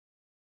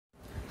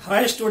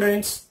Hi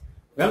students,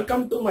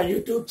 welcome to my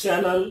YouTube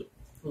channel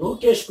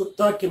Lokesh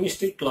Gupta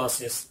Chemistry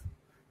Classes.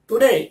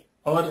 Today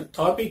our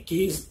topic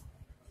is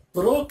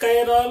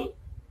Prochiral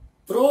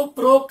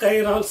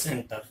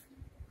Center.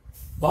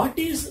 What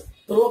is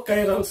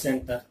Prochiral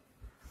Center?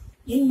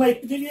 In my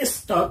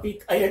previous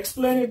topic I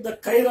explained the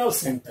chiral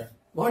center.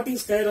 What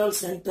is chiral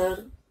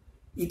center?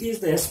 It is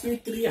the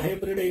sp3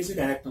 hybridized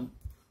atom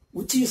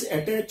which is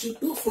attached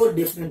to 4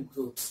 different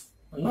groups.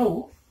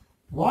 Now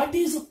what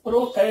is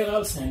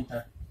prochiral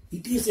center?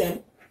 It is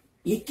an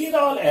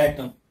achiral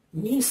atom,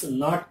 means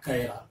not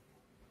chiral.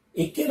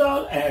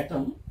 Achiral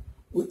atom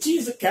which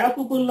is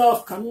capable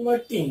of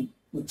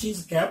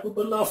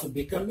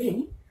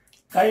becoming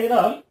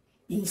chiral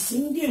in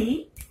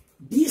single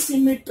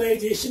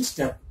desymmetrization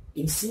step.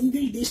 In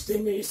single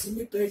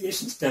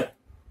desymmetrization step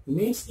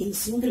means in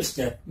single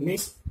step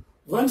means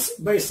once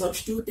by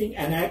substituting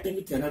an atom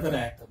with another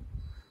atom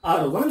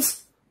or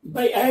once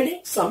by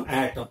adding some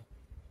atom.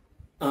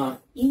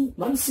 In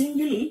one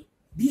single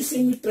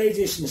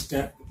desymmetrization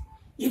step,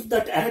 if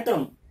that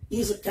atom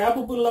is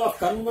capable of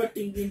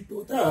converting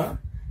into the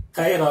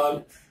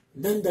chiral,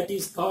 then that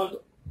is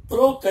called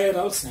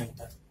prochiral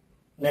center.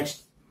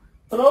 Next,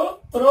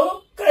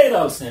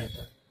 prochiral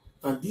center.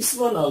 This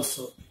one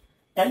also,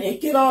 an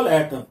achiral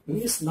atom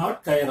means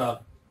not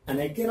chiral, an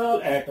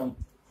achiral atom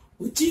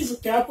which is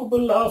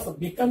capable of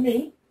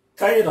becoming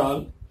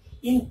chiral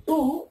in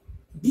 2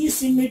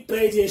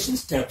 desymmetrization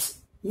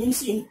steps,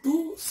 means in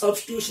 2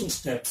 substitution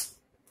steps.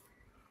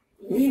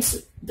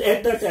 Means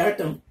at that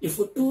atom, if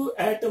 2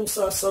 atoms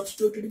are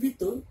substituted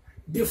with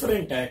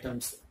different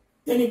atoms,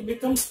 then it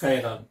becomes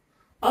chiral.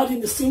 Or in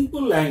the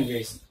simple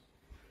language,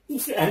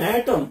 if an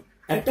atom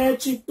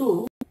attached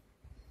to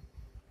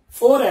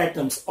 4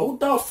 atoms,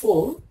 out of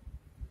 4,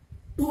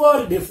 2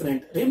 are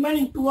different,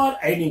 remaining 2 are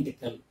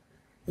identical.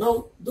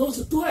 Now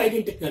those 2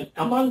 identical,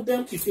 among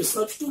them if you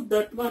substitute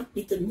that one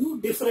with a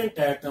new different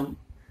atom,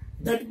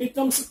 that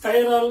becomes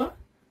chiral.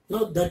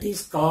 Now that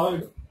is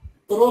called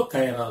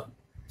prochiral.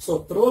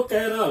 So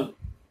prochiral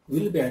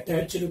will be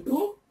attached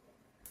to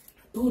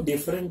 2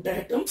 different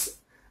atoms,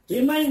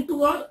 remaining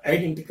 2 are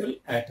identical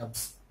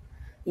atoms.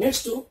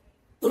 Next to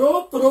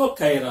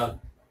prochiral,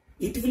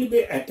 it will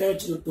be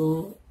attached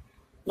to,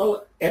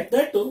 now at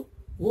that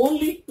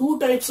only 2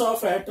 types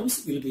of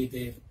atoms will be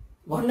there.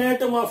 1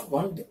 atom of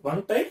one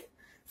type,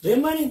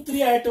 remaining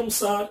 3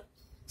 atoms are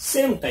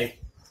same type.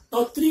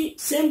 Now 3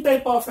 same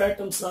type of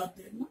atoms are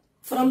there.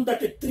 From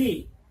that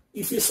 3,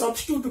 if you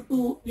substitute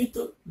 2 with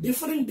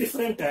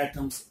different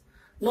atoms,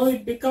 now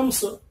it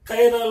becomes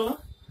chiral.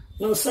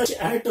 Now such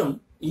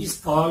atom is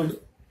called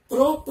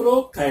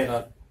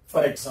prochiral.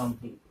 For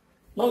example,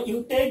 now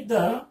you take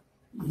the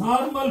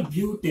normal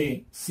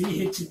butane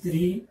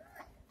CH3,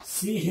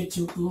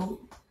 CH2,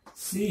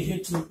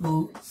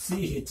 CH2,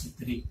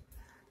 CH3.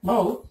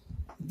 Now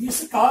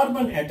this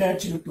carbon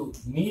attached to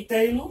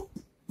methyl,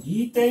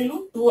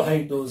 ethyl, 2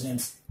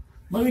 hydrogens.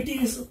 Now it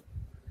is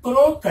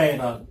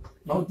prochiral.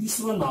 Now this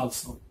one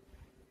also.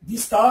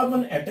 This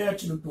carbon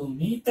attached to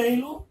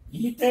methyl,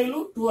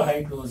 ethyl, 2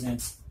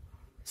 hydrogens.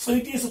 So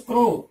it is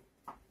pro.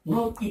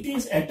 Now it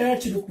is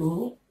attached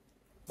to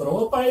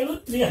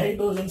propyl, 3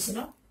 hydrogens.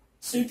 Na?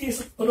 So it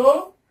is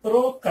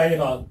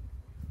prochiral.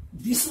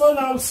 This one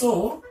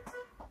also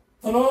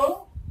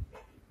prochiral.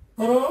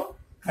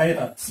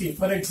 See,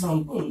 for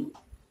example,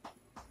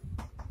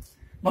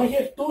 now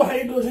here 2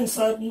 hydrogens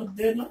are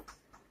there. Na?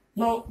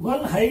 Now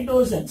 1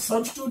 hydrogen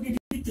substituted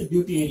with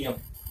deuterium.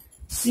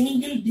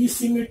 Single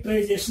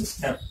desymmetrization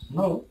step.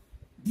 Now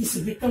this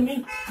is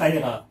becoming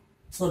chiral.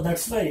 So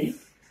that's why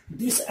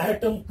this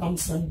atom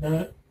comes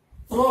under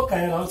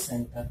prochiral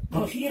center.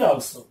 Now here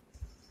also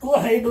 2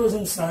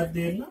 hydrogens are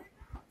there. Na?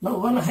 Now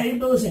 1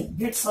 hydrogen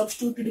gets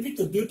substituted with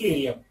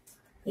deuterium.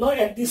 Now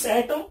at this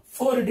atom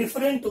 4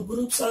 different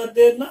groups are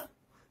there. Na?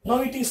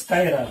 Now it is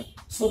chiral.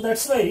 So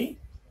that's why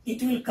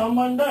it will come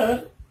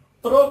under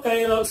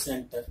prochiral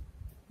center.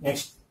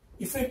 Next,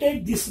 if I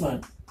take this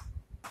one,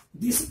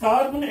 this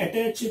carbon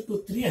attached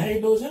to 3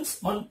 hydrogens,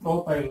 1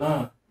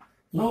 propyl.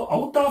 Now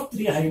out of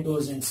 3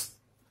 hydrogens,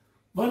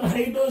 1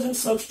 hydrogen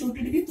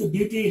substituted with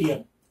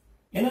deuterium,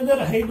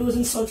 another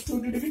hydrogen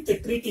substituted with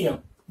tritium,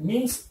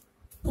 means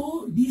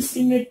 2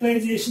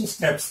 desymmetrization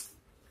steps.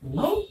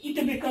 Now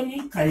it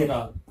becoming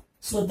chiral.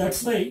 So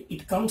that's why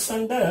it comes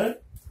under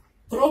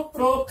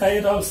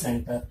prochiral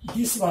center.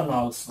 This one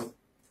also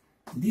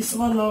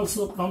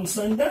comes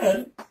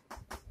under,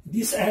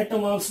 this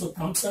atom also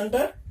comes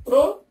under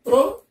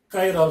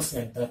prochiral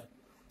center.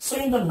 So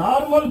in the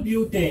normal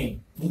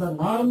butane,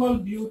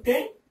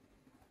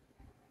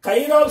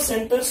 chiral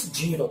centers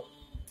 0,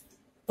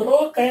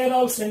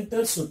 prochiral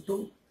centers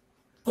 2,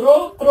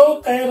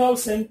 prochiral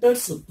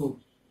centers 2.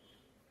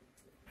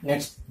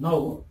 Next,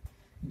 now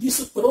this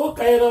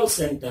prochiral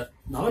center,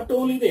 not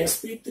only the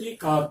sp3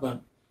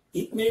 carbon,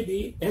 it may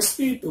be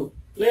sp2,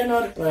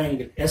 planar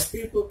triangle,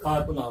 sp2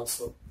 carbon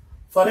also.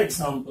 For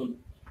example,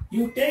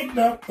 you take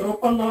the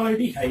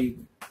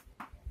propanaldehyde.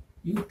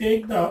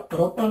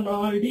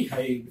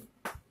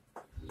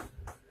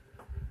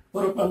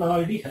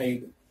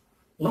 propanaldehyde.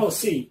 Now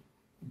see,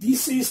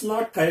 this is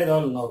not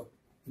chiral now.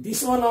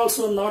 This one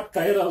also not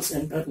chiral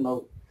center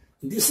now.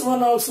 This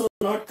one also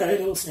not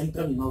chiral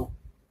center now.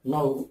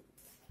 Now,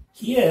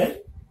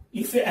 here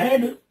if you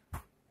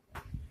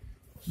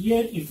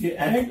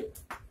add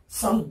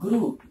some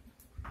group,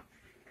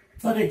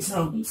 for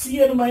example,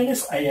 Cn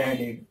minus I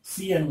added,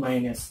 Cn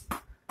minus.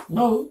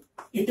 Now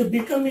it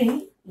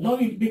becoming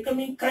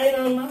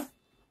chiral now.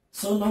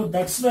 So now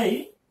that's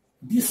why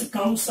this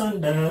comes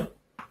under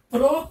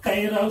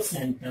prochiral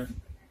center.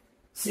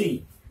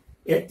 See,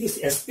 at this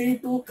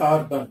sp2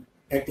 carbon,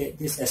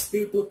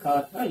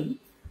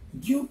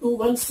 due to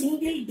one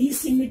single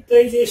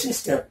desymmetrization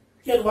step.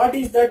 Here what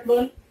is that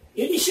one?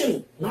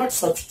 Addition, not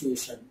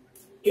substitution.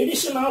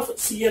 Addition of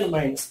Cn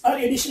minus or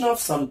addition of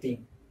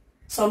something,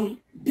 some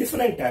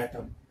different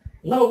atom.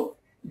 Now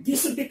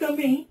this is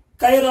becoming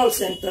chiral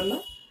center.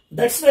 No?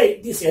 That's why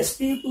this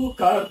sp2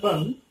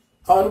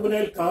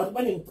 carbonyl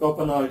carbon in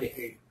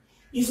propanaldehyde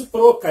is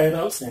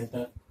prochiral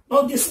center.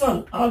 Now this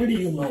one already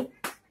you know.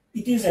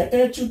 It is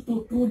attached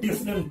to two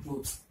different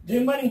groups.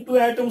 Remaining two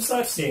atoms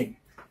are same.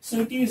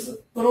 So it is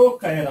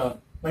prochiral.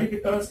 Why?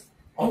 Because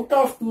out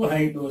of two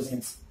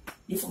hydrogens,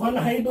 if one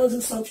hydrogen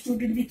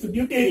substituted with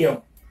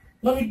deuterium,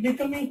 now it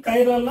becoming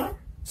chiral now.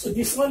 So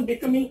this one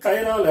becoming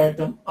chiral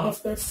atom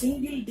after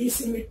single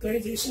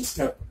desymmetrization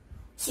step.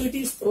 So it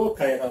is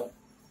prochiral.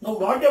 Now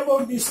what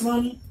about this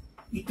one?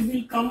 It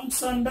will come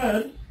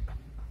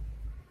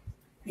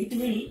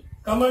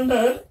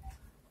under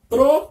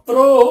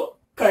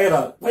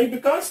prochiral. Why?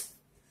 Because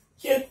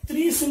here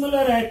three similar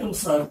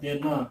atoms are there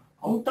now.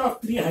 Out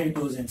of three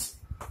hydrogens,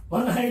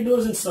 one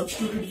hydrogen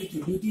substituted with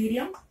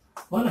deuterium,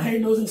 one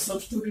hydrogen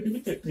substituted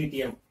with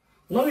tritium.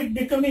 Now it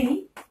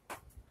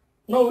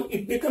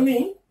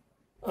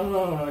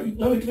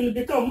will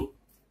become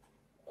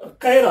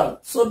chiral.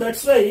 So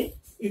that's why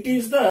it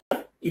is the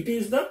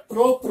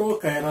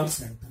prochiral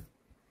center.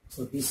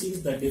 So this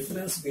is the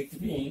difference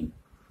between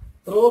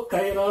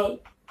prochiral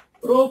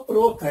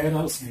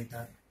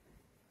center.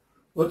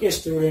 Okay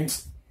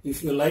students,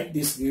 if you like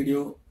this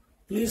video,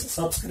 please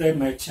subscribe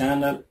my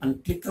channel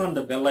and click on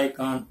the bell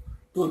icon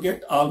to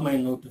get all my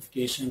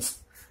notifications.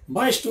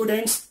 Bye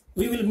students,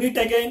 we will meet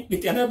again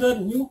with another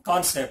new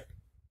concept.